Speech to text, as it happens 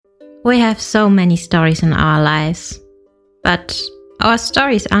We have so many stories in our lives, but our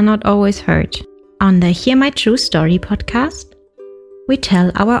stories are not always heard. On the Hear My True Story podcast, we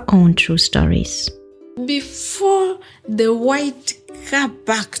tell our own true stories. Before the white car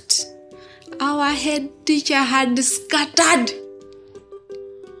parked, our head teacher had scattered.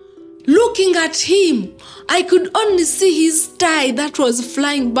 Looking at him, I could only see his tie that was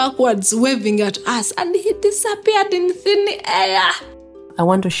flying backwards, waving at us, and he disappeared in thin air. I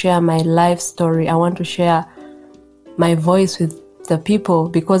want to share my life story. I want to share my voice with the people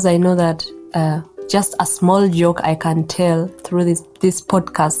because I know that just a small joke I can tell through this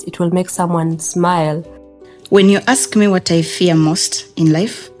podcast, it will make someone smile. When you ask me what I fear most in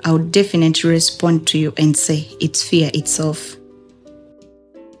life, I would definitely respond to you and say it's fear itself.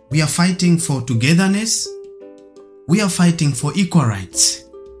 We are fighting for togetherness. We are fighting for equal rights.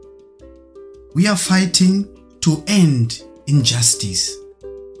 We are fighting to end injustice.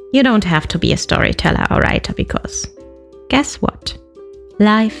 You don't have to be a storyteller or writer because, guess what?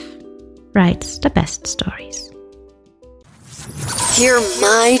 Life writes the best stories. Hear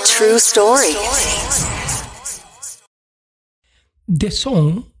my true story. The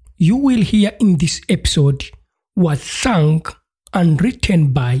song you will hear in this episode was sung and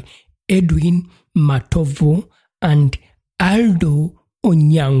written by Edwin Matovo and Aldo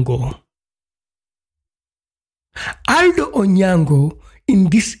Onyango. Aldo Onyango in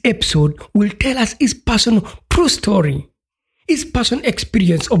this episode will tell us his personal true story, his personal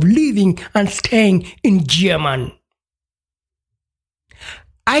experience of living and staying in Germany.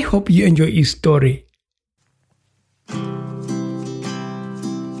 I hope you enjoy his story.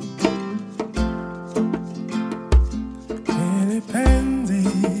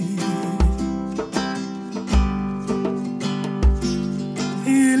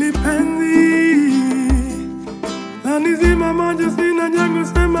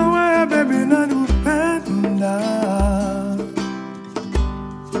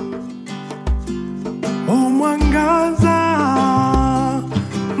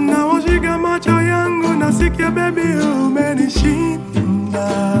 Nasikia baby umenishinda,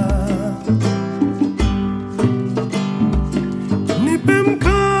 nipe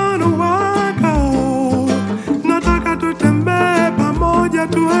mkono wako, nataka tutembee pamoja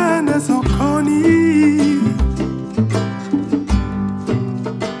tuende sokoni,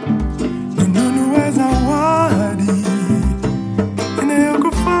 ninunue zawadi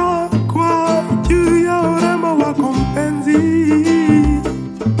inayokufaa kwa juu ya urembo wako mpenzi.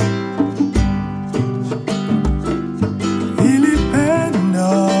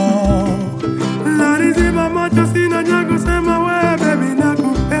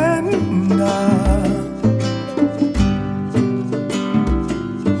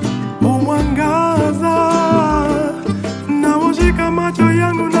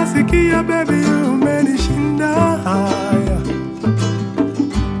 Baby, umenishinda.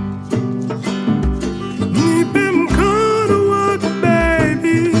 Nipe mkono wako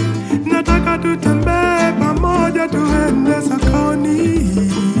baby, nataka tutembee pamoja tuende sokoni,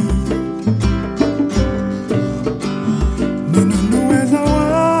 ninunue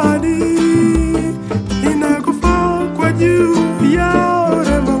zawadi inakufaa kwa juu ya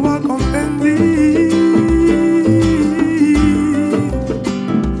urembo wako mpenzi.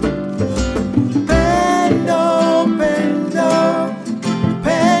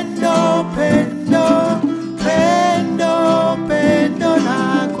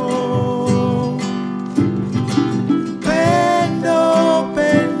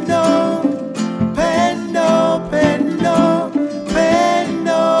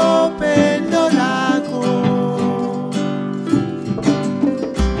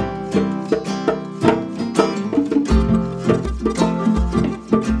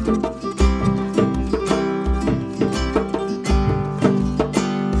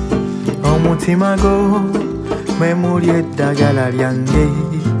 Omutima go mwemuli eddagala lyange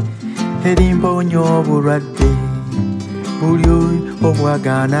erimponya obulwadde buli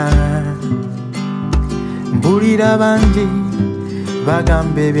obwagaana. Mpulira bangi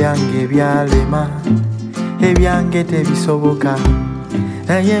bagamba ebyange byalema, ebyange tebisoboka,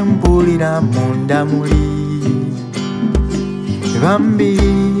 naye mpulira munda muli. Bambi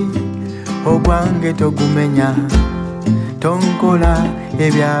ogwange togumenya, tonkola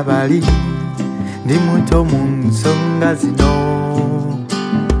ebyabali, ndi muto mu nsonga zino.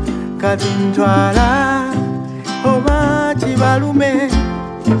 Kati ntwala oba kibalume,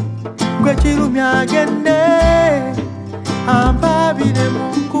 gwe kirumya agende ampabire mu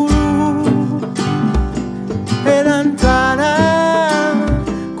nkulu, era ntwala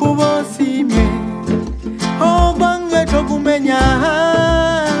kuba osiimye ogwange togumenya,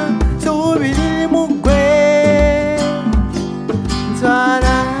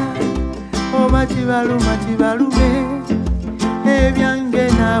 ebibaluma kibalume ebyange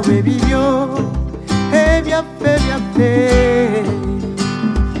naawe biryo ebyaffe byaffe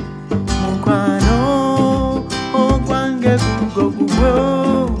mukwano ogwange gugo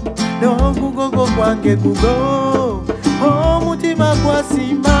n'ogugogo gwange gugo omutima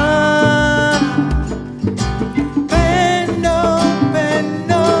gwasima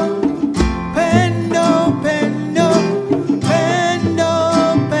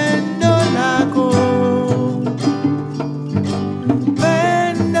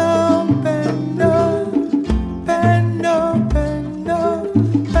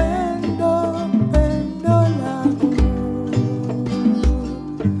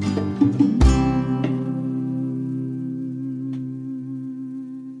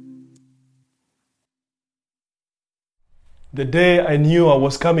The day I knew I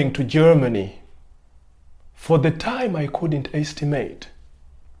was coming to Germany, for the time I couldn't estimate,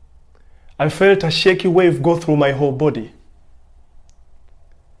 I felt a shaky wave go through my whole body.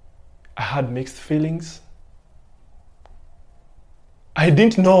 I had mixed feelings. I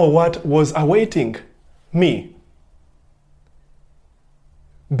didn't know what was awaiting me.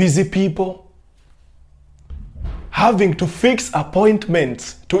 Busy people, having to fix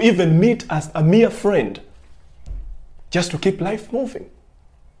appointments to even meet as a mere friend, just to keep life moving.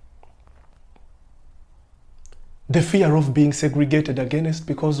 The fear of being segregated against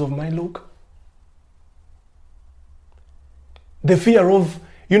because of my look. The fear of,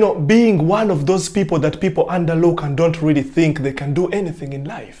 being one of those people that people underlook and don't really think they can do anything in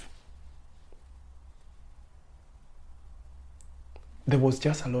life. There was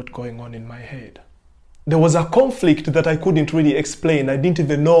just a lot going on in my head. There was a conflict that I couldn't really explain. I didn't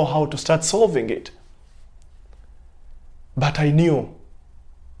even know how to start solving it. But I knew,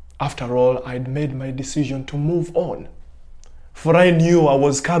 after all, I'd made my decision to move on. For I knew I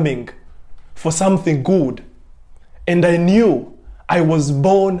was coming for something good. And I knew I was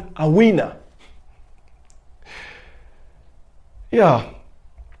born a winner. Yeah.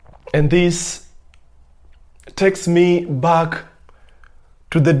 And this takes me back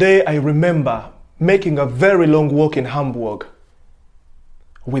to the day I remember making a very long walk in Hamburg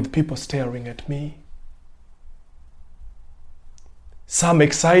with people staring at me. Some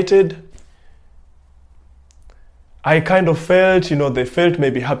excited. I kind of felt, they felt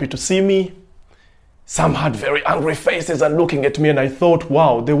maybe happy to see me. Some had very angry faces and looking at me, and I thought,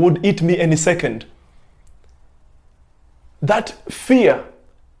 wow, they would eat me any second. That fear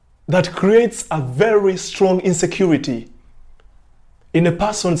that creates a very strong insecurity in a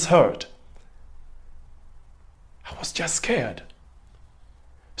person's heart. I was just scared.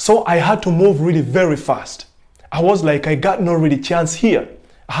 So I had to move really very fast. I was like, I got no really chance here.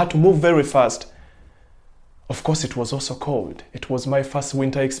 I had to move very fast. Of course, it was also cold. It was my first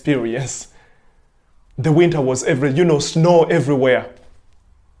winter experience. The winter was snow everywhere.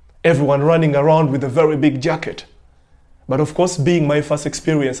 Everyone running around with a very big jacket. But of course, being my first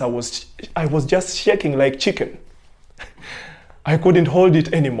experience, I was just shaking like chicken. I couldn't hold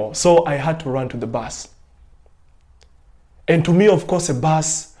it anymore, so I had to run to the bus. And to me, of course, a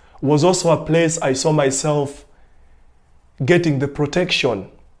bus was also a place I saw myself getting the protection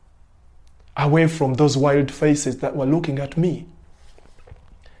away from those wild faces that were looking at me.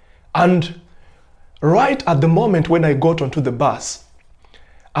 And right at the moment when I got onto the bus,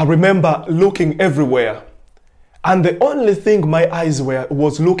 I remember looking everywhere. And the only thing my eyes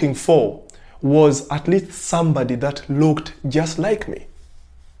was looking for was at least somebody that looked just like me.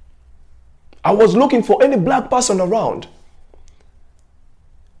 I was looking for any black person around.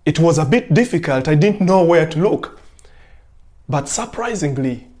 It was a bit difficult. I didn't know where to look. But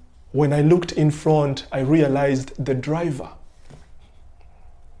surprisingly, when I looked in front, I realized the driver.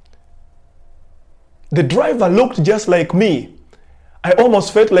 The driver looked just like me. I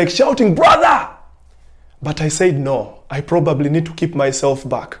almost felt like shouting, "Brother!" But I said, no, I probably need to keep myself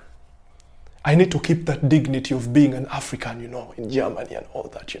back. I need to keep that dignity of being an African, in Germany and all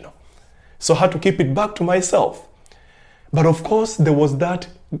that, So I had to keep it back to myself. But of course, there was that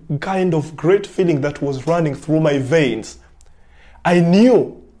kind of great feeling that was running through my veins. I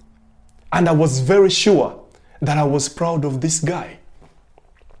knew, and I was very sure that I was proud of this guy.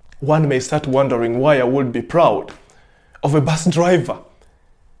 One may start wondering why I would be proud of a bus driver.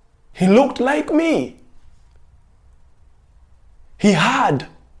 He looked like me. He had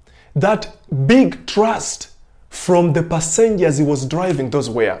that big trust from the passengers he was driving. Those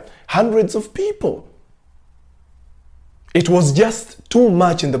were hundreds of people. It was just too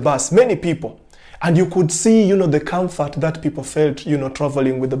much in the bus, many people. And you could see, the comfort that people felt,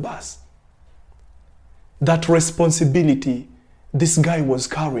 traveling with the bus. That responsibility this guy was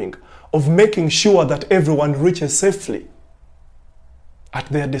carrying of making sure that everyone reaches safely at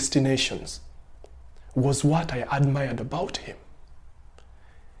their destinations was what I admired about him.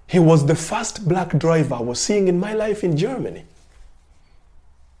 He was the first black driver I was seeing in my life in Germany.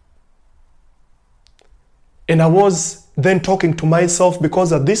 And I was then talking to myself,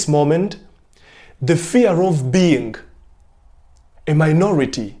 because at this moment, the fear of being a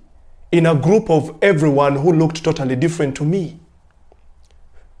minority in a group of everyone who looked totally different to me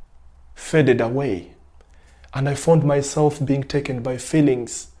faded away. And I found myself being taken by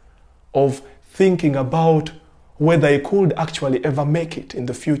feelings of thinking about whether I could actually ever make it in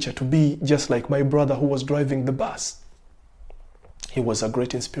the future to be just like my brother who was driving the bus. He was a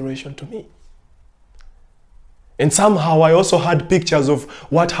great inspiration to me. And somehow I also had pictures of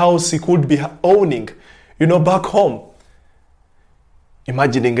what house he could be owning, back home.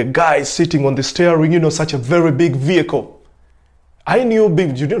 Imagining a guy sitting on the steering, such a very big vehicle. I knew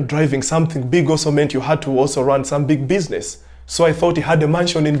driving something big also meant you had to also run some big business. So I thought he had a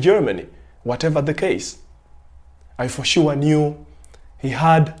mansion in Germany, whatever the case. I for sure knew he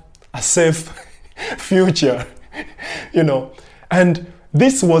had a safe future, And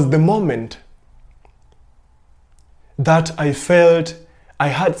this was the moment that I felt I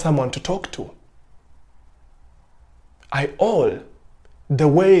had someone to talk to. I all the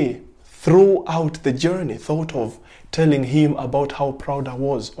way throughout the journey thought of telling him about how proud I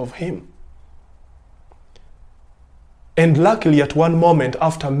was of him. And luckily at one moment,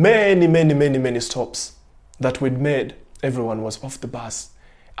 after many stops that we'd made, everyone was off the bus.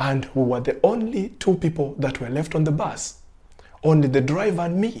 And we were the only two people that were left on the bus. Only the driver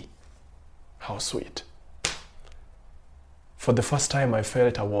and me. How sweet. For the first time, I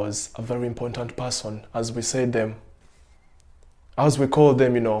felt I was a very important person, as we call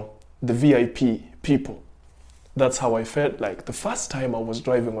them, the VIP people. That's how I felt like the first time I was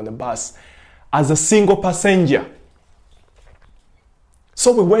driving on a bus as a single passenger.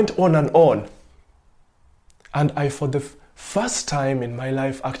 So we went on. And I, for the first time in my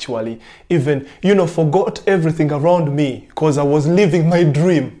life, actually, even, forgot everything around me because I was living my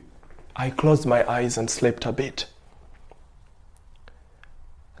dream. I closed my eyes and slept a bit.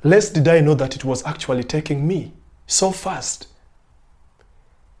 Less did I know that it was actually taking me so fast.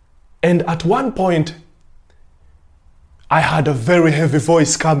 And at one point, I had a very heavy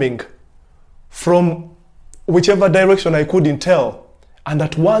voice coming from whichever direction I couldn't tell. And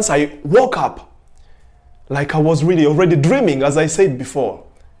at once I woke up like I was really already dreaming, as I said before.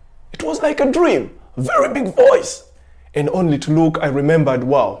 It was like a dream, a very big voice. And only to look, I remembered,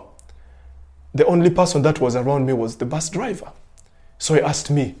 wow, the only person that was around me was the bus driver. So he asked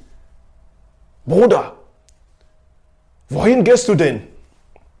me, Bruder, wohin gehst du denn?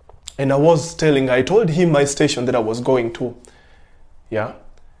 And I told him my station that I was going to. Yeah.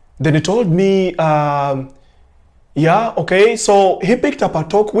 Then he told me, okay. So he picked up a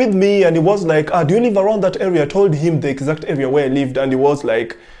talk with me and he was like, do you live around that area? I told him the exact area where I lived and he was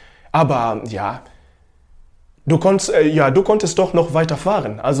like, aber ja, du konntest doch noch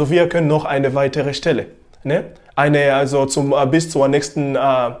weiterfahren. Also wir können noch eine weitere Stelle, ne? Bis zur nächsten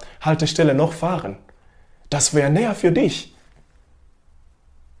Haltestelle noch fahren. Das wäre näher für dich.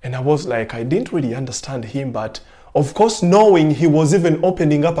 And I was like, I didn't really understand him, but of course knowing he was even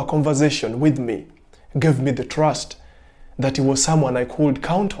opening up a conversation with me gave me the trust that he was someone I could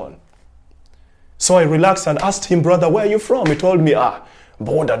count on. So I relaxed and asked him, Brother, where are you from? He told me,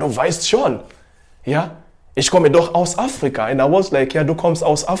 Bruder, du weißt schon. Ja, ich komme doch aus Afrika. And I was like, ja, du kommst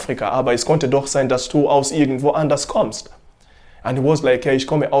aus Afrika, aber es konnte doch sein, dass du aus irgendwo anders kommst. And he was like, ja, ich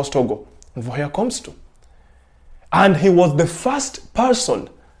komme aus Togo. Und woher kommst du? And he was the first person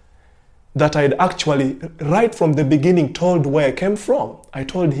that I had actually, right from the beginning, told where I came from. I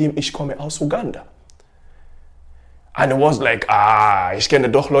told him, ich komme aus Uganda. And he was like, ich kenne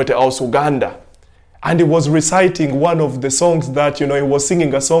doch Leute aus Uganda. And he was reciting one of the songs that, he was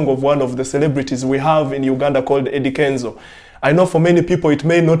singing a song of one of the celebrities we have in Uganda called Eddie Kenzo. I know for many people it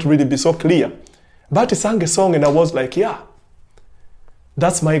may not really be so clear. But he sang a song and I was like, yeah,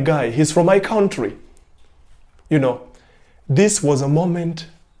 that's my guy. He's from my country. This was a moment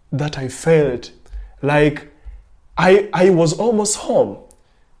that I felt like I was almost home.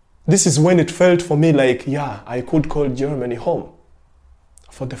 This is when it felt for me like, yeah, I could call Germany home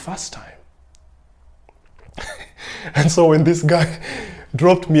for the first time. And so when this guy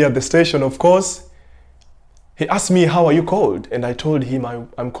dropped me at the station, of course, he asked me, how are you called? And I told him,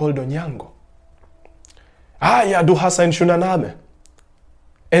 I'm called Onyango. Ja, du hast einen schönen Namen.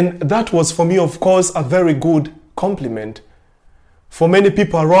 And that was for me, of course, a very good compliment. For many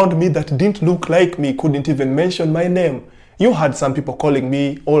people around me that didn't look like me, couldn't even mention my name, You had some people calling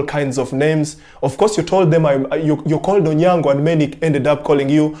me all kinds of names. Of course, you told them you called Onyango, and many ended up calling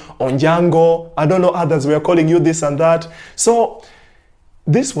you Onyango. I don't know, others were calling you this and that. So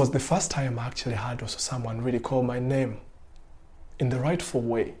this was the first time I actually had also someone really call my name in the rightful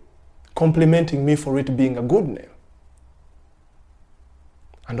way, complimenting me for it being a good name.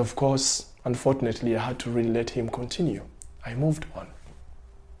 And of course, unfortunately, I had to really let him continue. I moved on.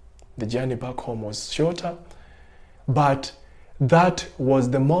 The journey back home was shorter, but that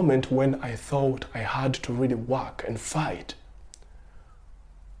was the moment when I thought I had to really work and fight.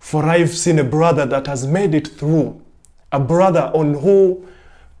 For I've seen a brother that has made it through, a brother on who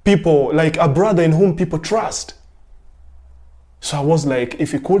people, like a brother in whom people trust. So I was like,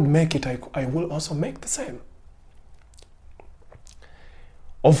 if he could make it, I will also make the same.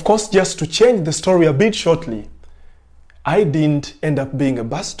 Of course, just to change the story a bit shortly, I didn't end up being a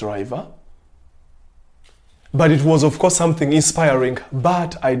bus driver, but it was, of course, something inspiring.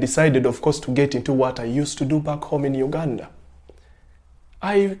 But I decided, of course, to get into what I used to do back home in Uganda.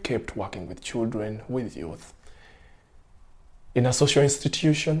 I kept working with children, with youth, in a social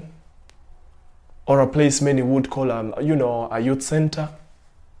institution, or a place many would call, a youth center,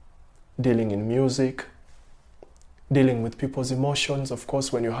 dealing in music, dealing with people's emotions. Of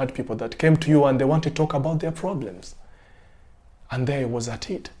course, when you had people that came to you and they want to talk about their problems. And there I was at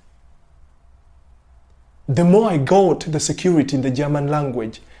it. The more I got the security in the German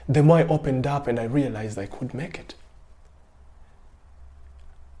language, the more I opened up and I realized I could make it.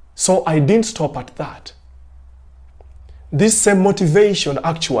 So I didn't stop at that. This same motivation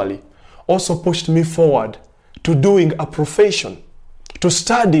actually also pushed me forward to doing a profession, to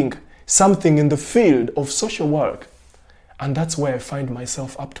studying something in the field of social work. And that's where I find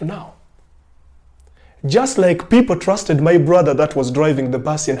myself up to now. Just like people trusted my brother that was driving the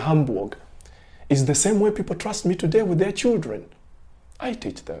bus in Hamburg, is the same way people trust me today with their children. I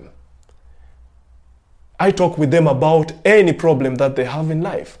teach them. I talk with them about any problem that they have in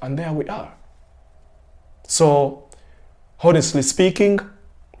life, and there we are. So, honestly speaking,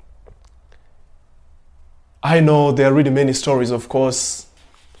 I know there are really many stories, of course.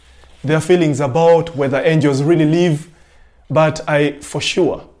 There are feelings about whether angels really live, but I, for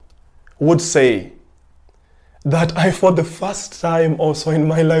sure, would say that I, for the first time also in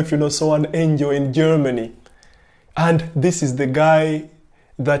my life, saw an angel in Germany. And this is the guy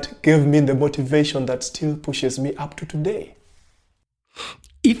that gave me the motivation that still pushes me up to today.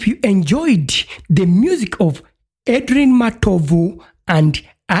 If you enjoyed the music of Edrin Matovu and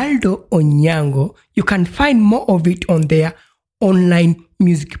Aldo Onyango, you can find more of it on their online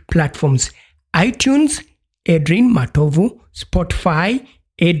music platforms: iTunes, Edrin Matovu, Spotify,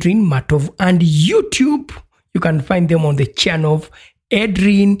 Edrin Matovu, and YouTube. You can find them on the channel of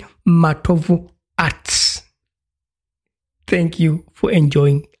Edrin Matovu Arts. Thank you for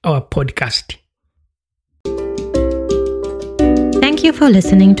enjoying our podcast. Thank you for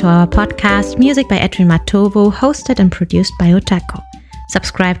listening to our podcast, Music by Edrin Matovu, hosted and produced by Otako.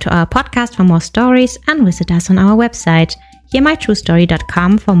 Subscribe to our podcast for more stories and visit us on our website,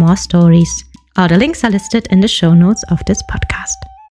 hearmytruestory.com, for more stories. All the links are listed in the show notes of this podcast.